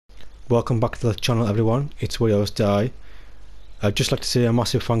Welcome back to the channel, everyone. It's Williams Die. I'd just like to say a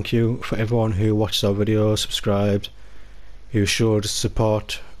massive thank you for everyone who watched our videos, subscribed, who showed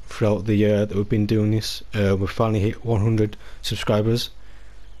support throughout the year that we've been doing this. We've finally hit 100 subscribers.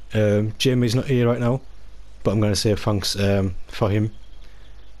 Jamie's not here right now, but I'm going to say thanks for him.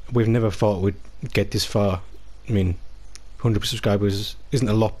 We've never thought we'd get this far. I mean, 100 subscribers isn't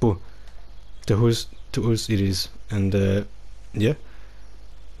a lot, but to us it is. And yeah,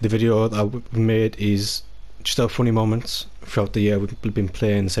 the video that we made is just our funny moments throughout the year. We've been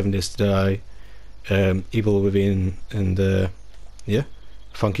playing 7 Days to Die, Evil Within, and yeah,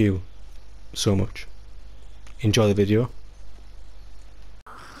 thank you so much. Enjoy the video.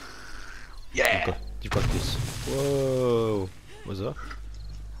 Yeah! You've got this. Whoa! What's up?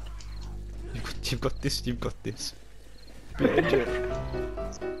 You've got this. Behind you.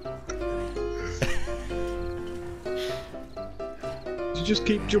 You just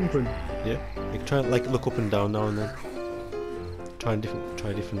keep jumping. Yeah. Like try and look up and down now and then. Try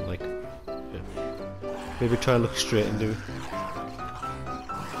different like. Yeah. Maybe try and look straight and do it.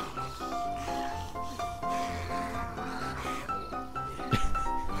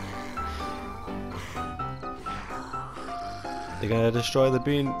 They're gonna destroy the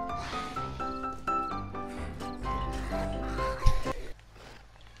bean.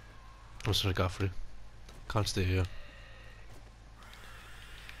 I'm sorry, Godfrey. Can't stay here.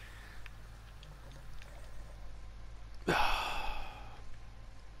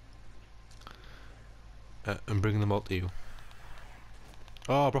 I'm bringing them all to you.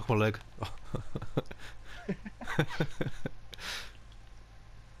 Oh, I broke my leg.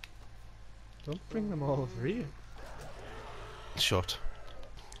 Don't bring them all over here. Shot.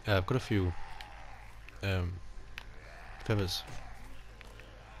 I've got a few feathers.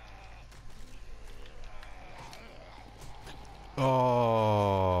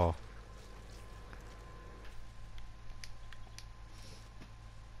 Oh.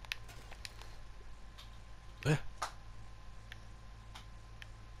 Eh.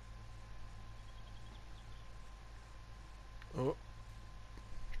 Oh.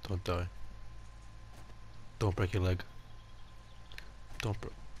 Don't die. Don't break your leg. Don't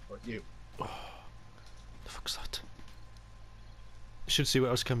break. What, you? Oh. The fuck's that? You should see what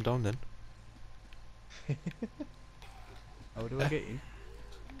else came down then. How do I get in?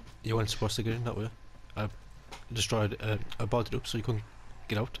 You weren't supposed to get in that way. I destroyed. I barred it up so you couldn't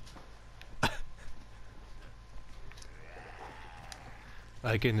get out.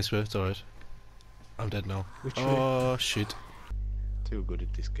 Get in this way. It's alright. I'm dead now. Which way? Oh shit! Too good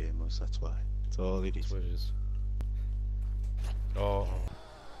at this game, us, that's why. That's all it is. That's what it is. Oh.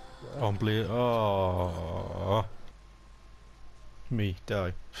 On blade. Oh. Me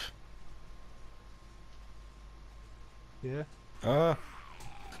die. Yeah.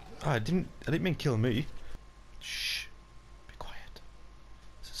 I didn't mean kill me. Shh. Be quiet.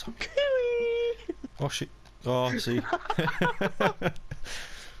 This is zombie. Oh shit. Oh, see.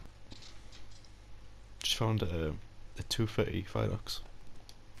 Just found a 230 Firefox.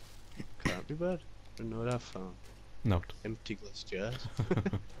 Can't be bad. I know what I found. No. Empty glass jars.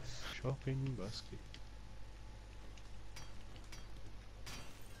 Shopping basket.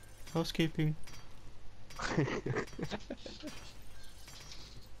 Housekeeping.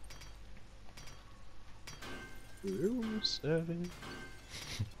 Room serving.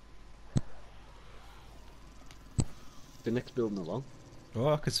 The next building along. Oh,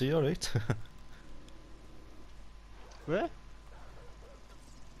 I can see, alright. Where?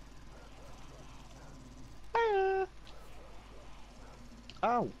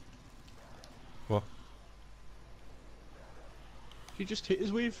 Ow! What? You just hit us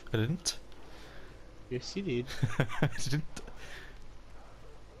with? I didn't. Yes, you did. I didn't.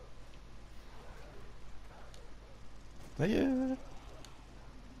 Oh, yeah.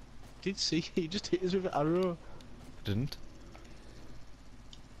 Did see? You just hit us with an arrow. I didn't.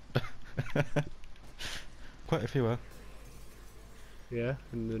 Quite a few are. Yeah,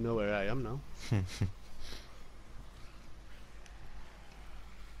 and they know where I am now. I'm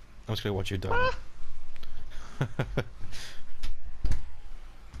just gonna watch you die.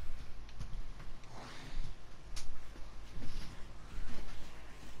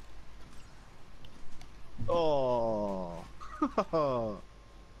 Oh!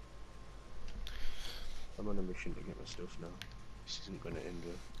 I'm on a mission to get my stuff now. This isn't going to end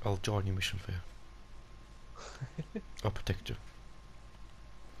well. I'll join your mission for you. I'll protect you.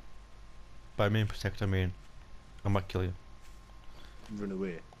 By mean protect, I mean I might kill you. Run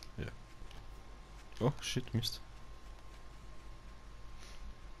away. Yeah. Oh shit, missed.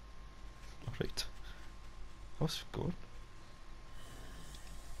 Alright. How's it going?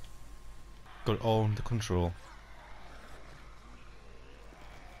 Got it all under control.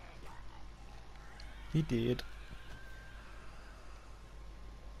 He did.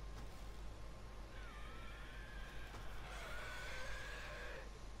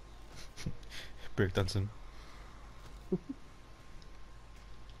 Breakdancing.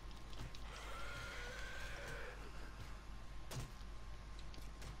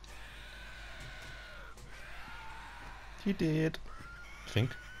 He did.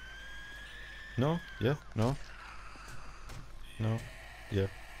 Think. No? Yeah? No? No? Yeah.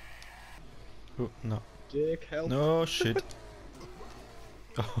 Oh, no. Jake, help. No, shit.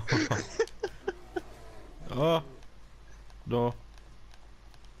 Oh. No.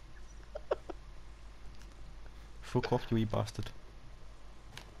 Fuck off, you wee bastard.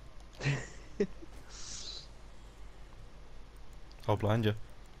 I'll blind you.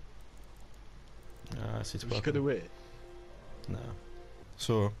 Ah, it's You working. could have waited. No.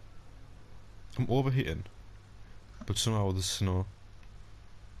 So, I'm overheating, but somehow there's snow.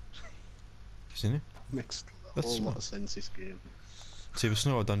 Seen it? Makes a That's whole lot smart. of sense, this game. See, the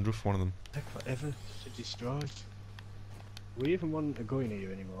snow had roof one of them. Take forever to destroy. We even want to go in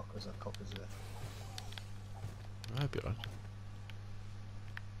here anymore because that copper's there. I'd be alright.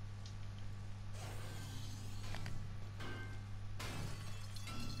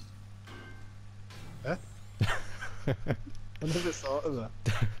 I never thought of that.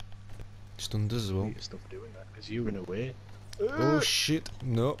 Just under as well. You stop doing that because you ran away. Oh shit!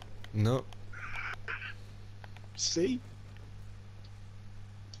 No, no. See?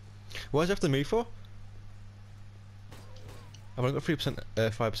 Why is it after me for? I've only got 3%,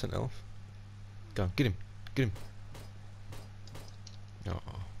 5% health. Go on, get him, get him. Oh.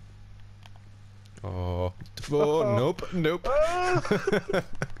 Oh. Oh, nope, nope.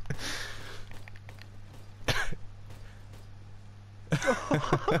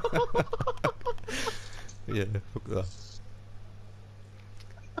 Yeah, fuck that.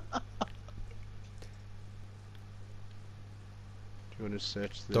 Do you want to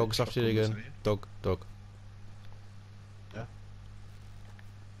search the Dog's after you shotgun again. area? Dog, dog. Yeah.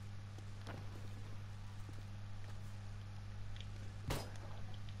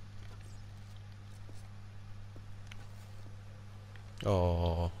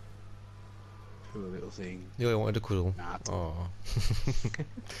 Oh. Poor little thing. You only wanted a cuddle. Nah. Oh.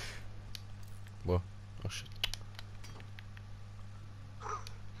 What? Oh shit.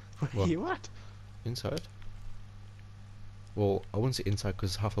 What? You what? Inside? Well, I wouldn't say inside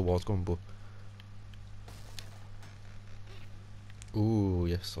because half the wall's gone, but... Ooh,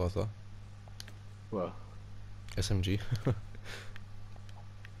 yes, I like that. What? SMG.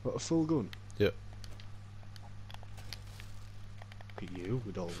 What, a full gun? Yep. Look at you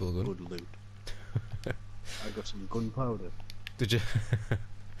with all Full the gun. good loot. I got some gunpowder. Did you?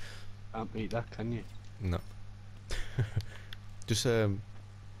 Can't beat that, can you? No. Just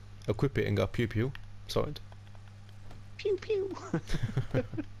equip it and go pew pew. Sorted. Pew pew! So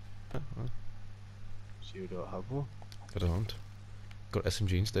you don't have one? I don't. Got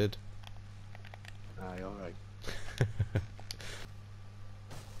SMG instead. Aye, alright.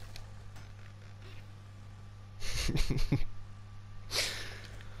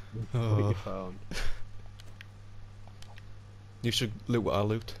 What Oh. you found? You should loot what I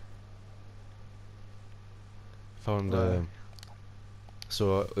loot. Found Right.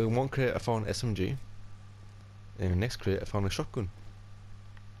 so in one crate I found SMG. In the next crate I found a shotgun.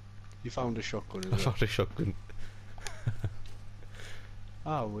 You found a shotgun I as well. found a shotgun.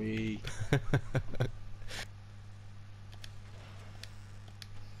 Ah, we.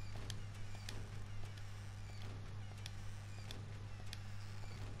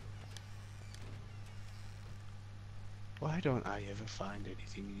 Why don't I ever find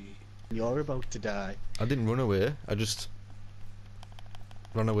anything? You're about to die. I didn't run away, I just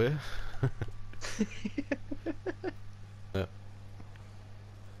ran away. Yeah.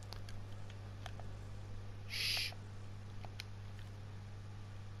 Shh.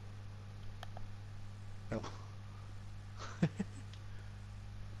 Oh.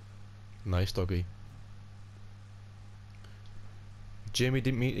 Nice doggy. Jamie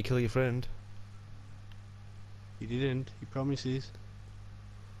didn't mean to kill your friend. He didn't. He promises.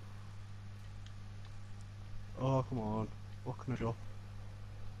 Oh, come on. What can I do?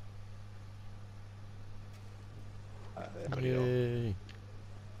 There we go. Yay.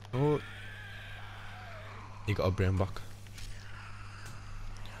 Oh. You got a brain back.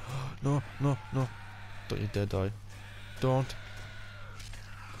 No, no, no. Don't you dare die. Don't.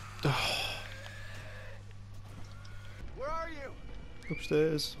 Where are you?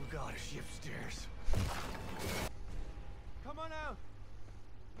 Upstairs. Oh god, is she upstairs? Come on out!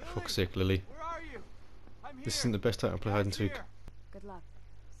 Move! Fuck's sake, Lily. Where are you? I'm here. This isn't the best time to play hide and seek. Here. Good luck,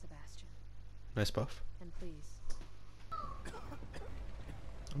 Sebastian. Nice buff. And please,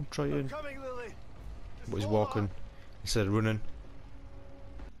 I'm trying. Coming, Lily. Just But he's hold walking on. instead of running.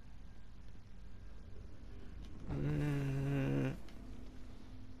 Mm.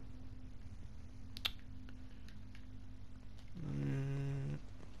 Mm.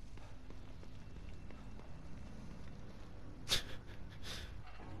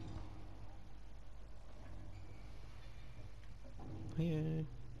 Yeah.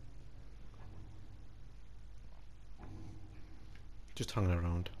 Just hanging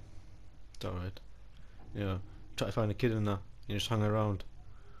around. It's alright. Yeah. Try to find a kid in there. You just hang around.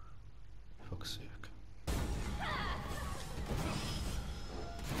 Fuck's sake.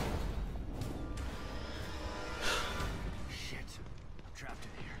 Shit. I'm trapped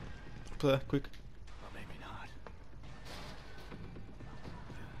in here. Up there, quick. Well, maybe not.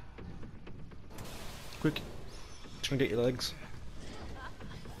 Quick. Try and get your legs.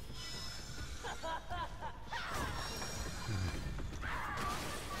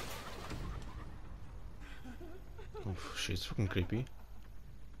 Oh shit, it's fucking creepy.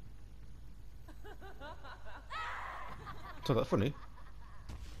 It's not that funny.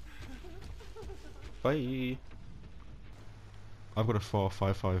 Bye. I've got a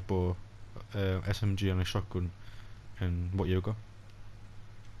 4.55 bow, SMG and a shotgun. And what you got?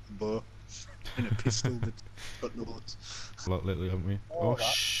 Bow. And a pistol that's got no bullets. A lot lately, haven't we? Oh, Oh that.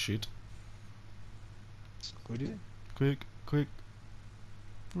 shit. Good, is it? Quick, quick.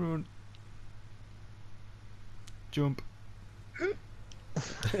 Run. Jump.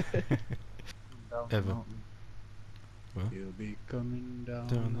 Ever. What? You'll be coming down,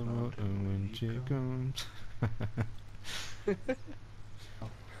 Down the mountain when she comes.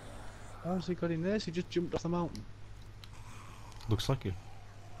 How's he got in there? He just jumped off the mountain. Looks like it.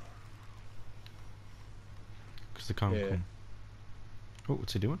 Because they can't Yeah. come. Oh,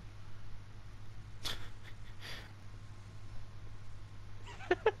 what's he doing?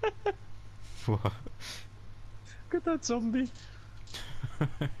 What? Look at that zombie.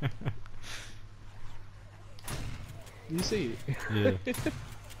 You see it? Yeah.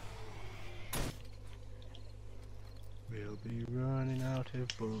 We'll be running out of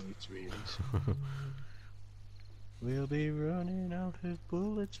bullets really soon. We'll be running out of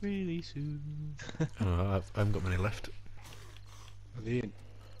bullets really soon. I haven't got many left. Are they in?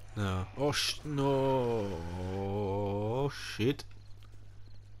 No. Oh no. Oh shit.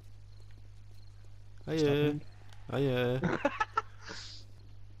 Hiya. Hiya.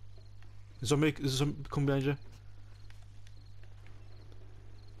 Zombie, there's a zombie come behind you.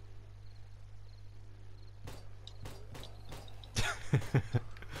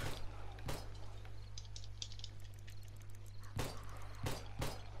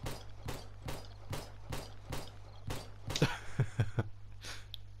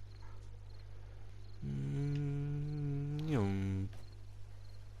 Yum.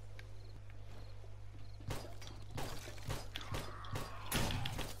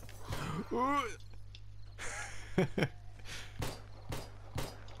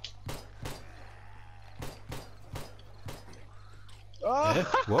 Oh, Eh?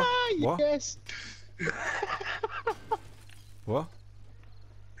 What? What? Yes. What?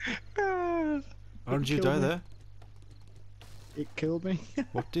 Ah, How did you killed die me. there? It killed me.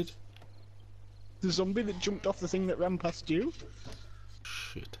 What did? The zombie that jumped off the thing that ran past you.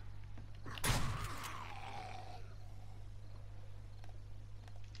 Shit.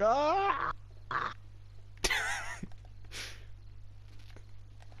 Ah!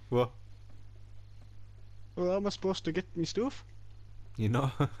 What? Well, how am I supposed to get my stuff? You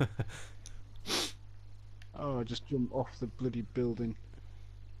know? Oh, I just jumped off the bloody building.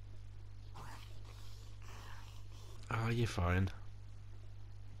 Oh, you're fine.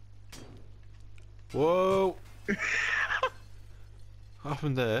 Whoa! What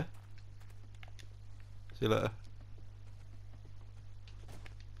happened there? See you later.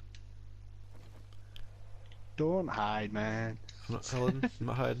 Don't hide, man. I'm not hiding. I'm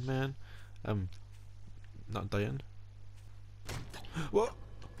not hiding, man. I'm not dying. What?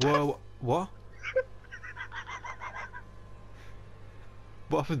 Whoa! What?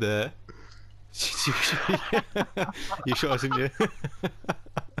 What happened there? You shot us, didn't you?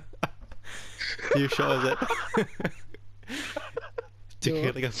 You shot us it. Took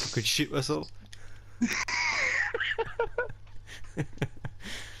it like a fucking shit vessel.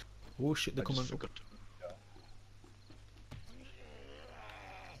 Oh shit, they're coming.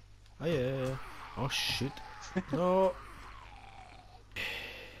 Oh yeah. Oh shit. No.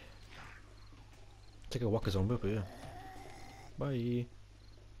 Take a whack of zombie up here. Bye.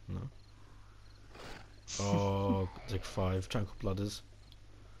 No. Oh, it's like 5. Try and couple ladders.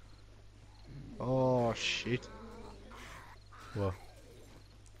 Oh shit. What?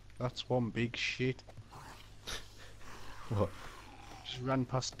 That's one big shit. What? Just ran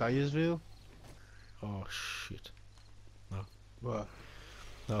past Dyersville. Oh shit. What?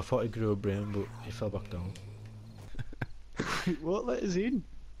 No, I thought he grew a brain, but he fell back down. What let us in?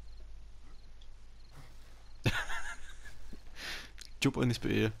 Jump on this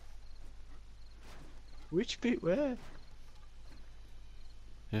bit here. Which bit where?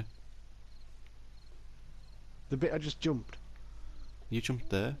 Yeah. The bit I just jumped. You jumped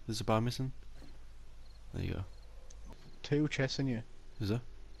there. There's a bar missing. There you go. 2 chasing you. Is there?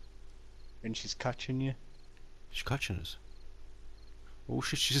 And she's catching you. She's catching us. Oh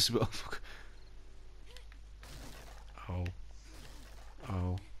shit, she's just a bit. Oh fuck. Ow.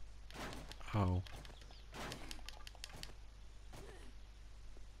 Ow. Ow.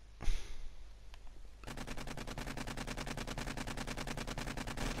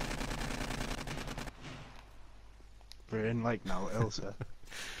 Brain like now, Elsa.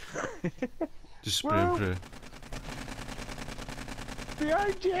 Just spray and pray.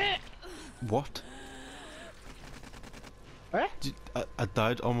 Behind you! What? Eh? I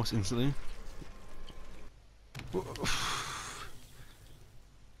died almost instantly.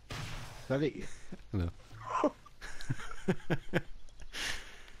 That it? No.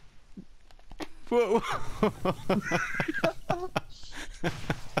 Whoa!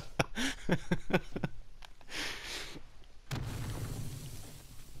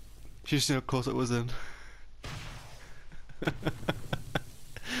 She's seen how close it was then.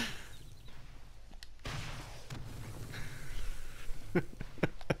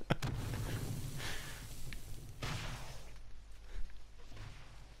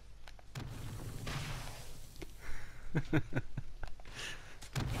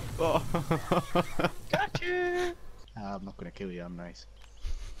 Oh. Gotcha! I'm not gonna kill you, I'm nice.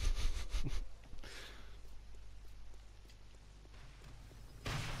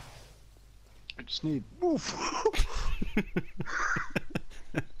 I just need. Oof!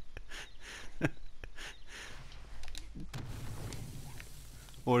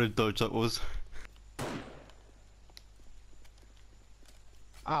 What a dodge that was.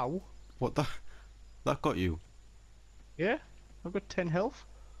 Ow! What the? That got you? Yeah? I've got 10 health.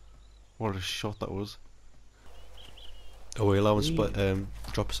 What a shot that was. Are we allowing split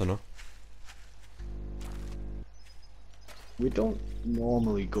drops or no? We don't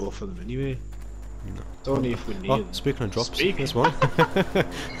normally go for them anyway. No. It's only if we need Oh, them. speaking of drops, Speaking- there's one.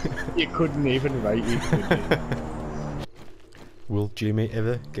 You couldn't even write it, could you? Will Jimmy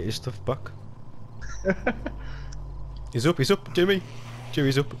ever get his stuff back? He's up, Jimmy!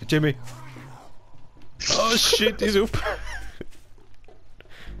 Jimmy's up, Jimmy! Oh shit, he's up!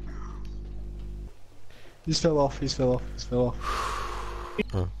 He's fell off.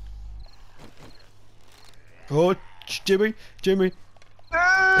 Oh, Jimmy!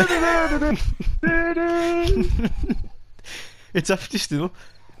 It's after still.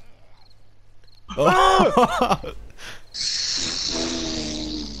 Oh!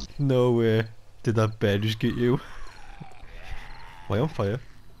 No way. Did that bear just get you? Why on fire?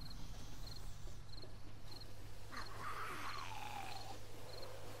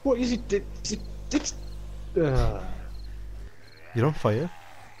 What is it? It's. You're on fire?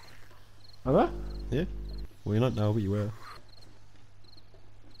 Am I? Yeah. Well, you're not now, but you were.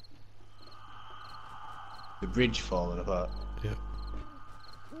 The bridge falling apart. Yeah.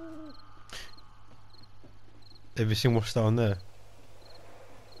 Have you seen what's down there?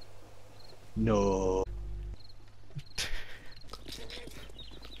 No.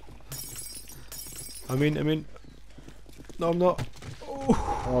 I mean. No, I'm not.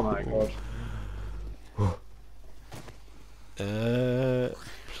 Oh my god.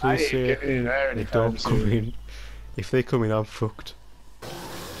 Please say in there they don't come in. If they come in, I'm fucked.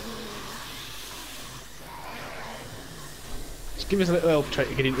 Just give us a little help trying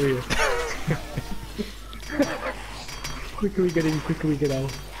to get into here. Quicker we get in, quicker we get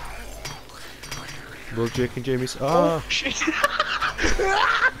out. Will Jake and Jamie's. Ah! Shit!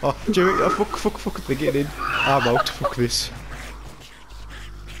 Oh, Jamie, oh, fuck, they're getting in. I'm out, fuck this.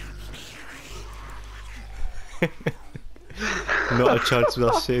 Not a chance of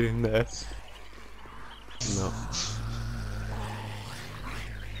us sitting there. No.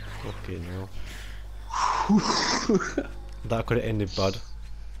 Okay, no. That could have ended bad.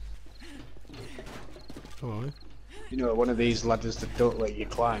 Alright. You know, one of these ladders that don't let you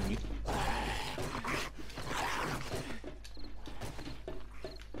climb.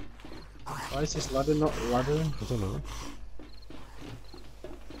 Why is this ladder not laddering? I don't know.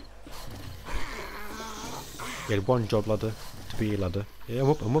 You had one job, ladder, to be a ladder. Yeah,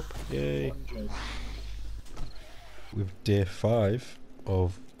 I'm up, yay. With day 5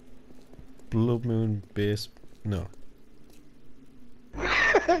 of Blood Moon base. No.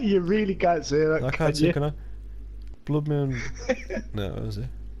 You really can't say that. I can't say, can I? Blood Moon. No, what is it?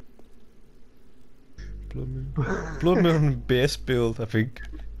 Blood Moon. Blood Moon base build, I think.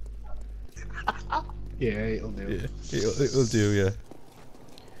 Yeah, it'll do. Yeah, it'll do, yeah.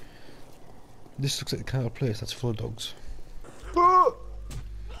 This looks like the kind of place that's full of dogs. I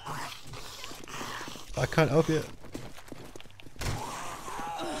can't help you.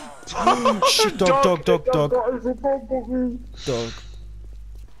 Shit, dog. Dog.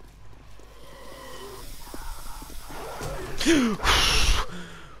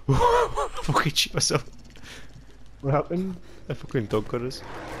 Fucking shit myself. What happened? A fucking dog got us.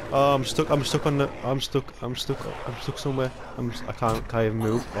 Oh, I'm stuck on the. I'm stuck somewhere. I can't even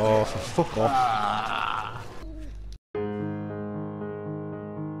move. Oh, for fuck off.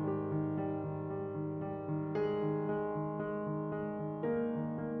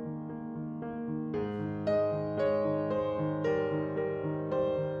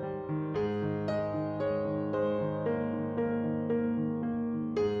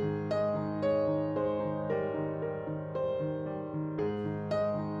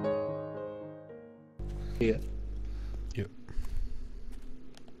 Yeah. Yep.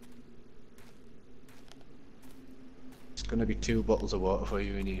 It's gonna be 2 bottles of water for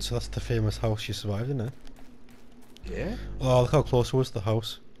you in here. So that's the famous house you survived in, eh? Yeah? Oh, look how close it was to the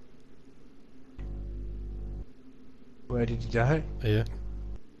house. Where did you die? Yeah.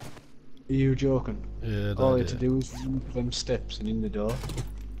 Are you joking? Yeah, All you that, had to do was run up them steps and in the door.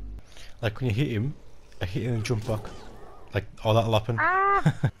 Like when you hit him, I hit him and jump back. Like, oh, that'll happen.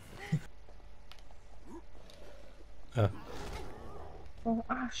 Oh,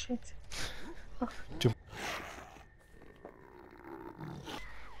 ah, shit. Jump.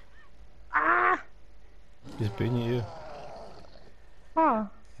 Ah! He's beating you. Oh.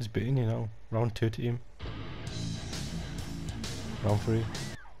 He's beating you now. Round 2 to him. Round 3.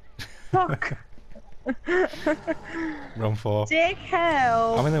 Fuck. Round 4. Take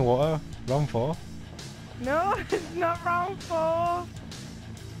hell. I'm in the water. Round 4. No, it's not round 4.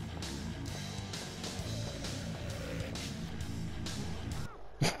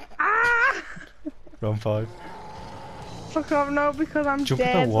 Ah! Round 5. Fuck off, no, because I'm Jump in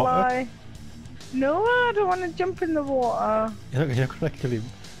the dead, water? lie. No, I don't want to jump in the water. You're not gonna kill him.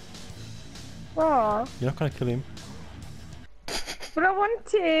 What? You're not gonna kill him. But I want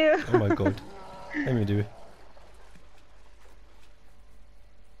to. Oh my god. Let me do it.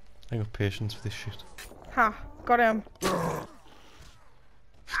 I ain't got patience for this shit. Ha, got him.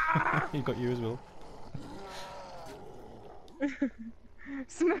 He got you as well.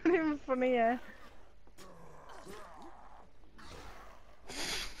 It's not even funny, yeah.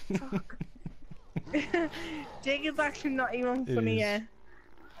 Fuck. Jake is actually not even It funny, is. yeah.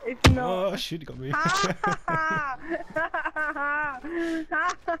 It's not. Oh shit, he got me.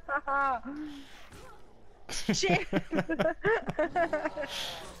 Shit.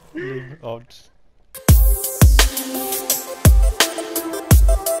 Live odd.